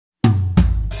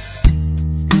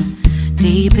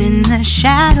Deep in the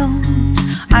shadows,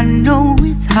 I know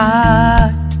it's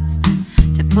hard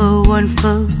to put one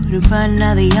foot in front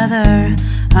of the other.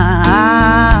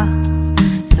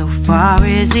 So far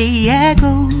as the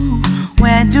echo,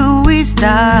 where do we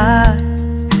start?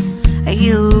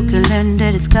 You can learn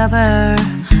to discover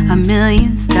a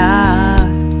million stars.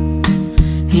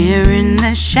 Here in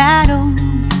the shadows,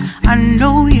 I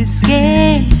know you're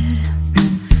scared.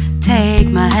 Take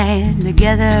my hand,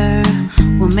 together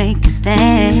we'll make a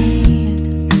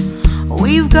stand.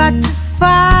 We've got to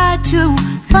fight to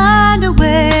find a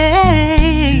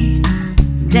way.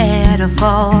 Dare to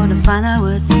fall to find out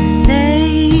what to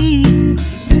say.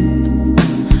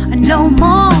 No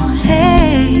more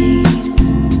hate.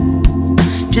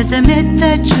 Just admit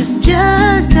that you're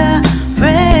just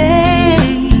afraid.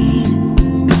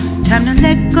 Time to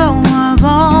let go of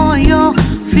all your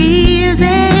fears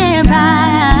and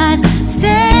pride.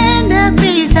 Stand up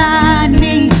beside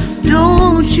me,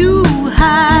 don't you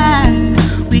hide.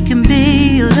 We can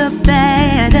build a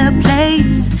better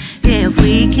place. If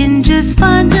we can just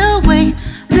find a way,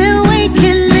 then we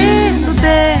can live a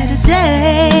better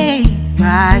day.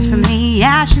 Rise from the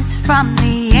ashes, from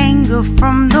the anger,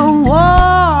 from the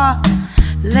war.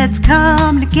 Let's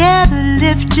come together,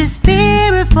 lift your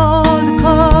spirit for the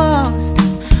cause.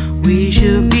 We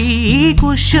should be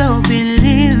equal, should be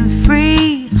living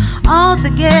free. All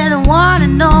together, one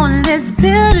and all, let's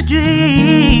build a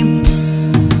dream.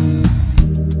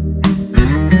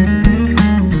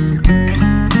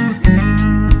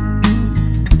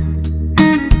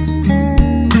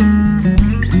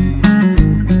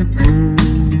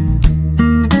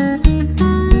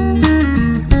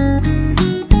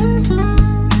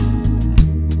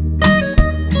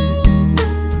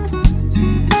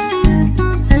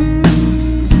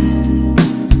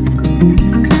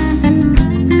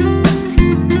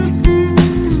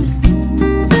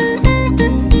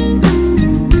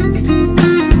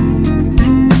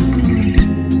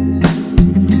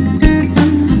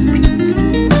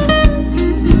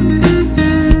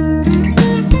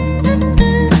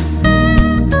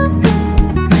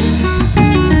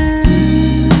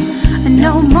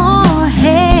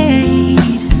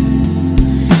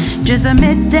 Just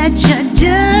admit that you're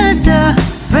just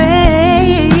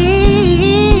afraid.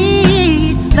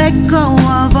 Let go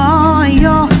of all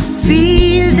your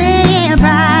fears and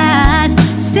pride.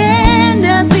 Stand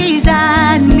up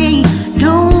beside me,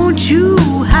 don't you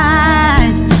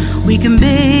hide. We can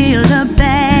build a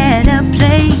better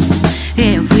place.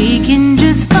 If we can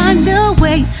just find a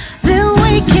way, then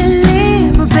we can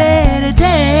live a better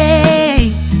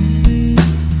day.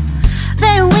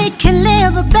 Then we can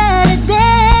live a better day.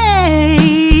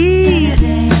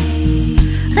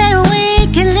 Then we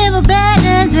can live a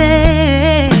better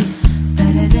day.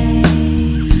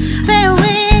 Then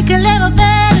we can live a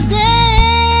better day.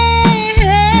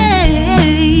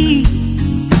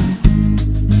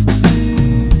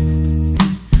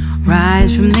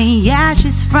 Rise from the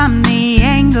ashes, from the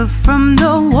anger, from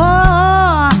the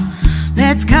war.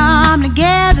 Let's come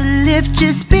together, lift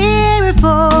your spirit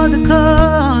for the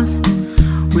cause.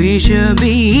 We should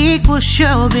be equal,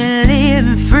 should be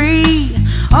living free.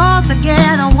 All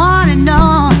together, one and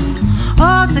all.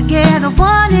 All together,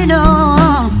 one and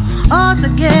all. All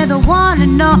together, one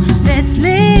and all. Let's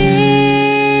live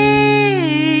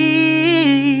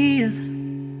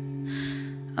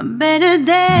a better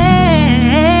day.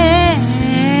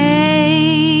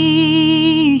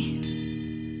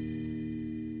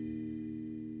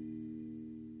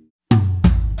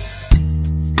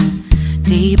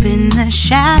 Deep in the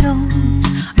shadows,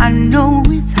 I know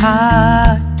it's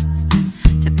hard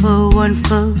to put one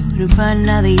foot in front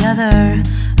of the other.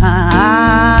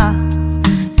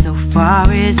 So far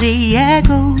as the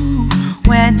echo,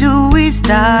 where do we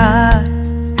start?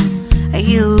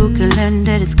 You can learn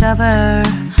to discover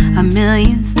a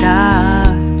million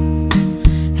stars.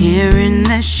 Here in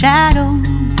the shadows,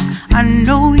 I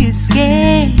know you're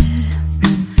scared.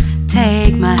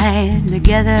 Take my hand,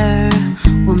 together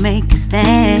we'll make a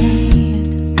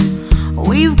stand.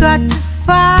 We've got to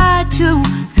fight to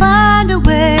find a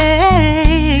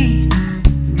way.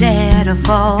 Dare to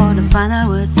fall to find out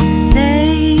what to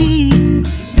say.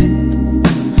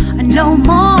 No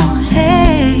more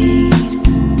hate.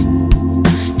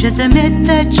 Just admit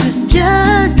that you're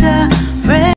just afraid.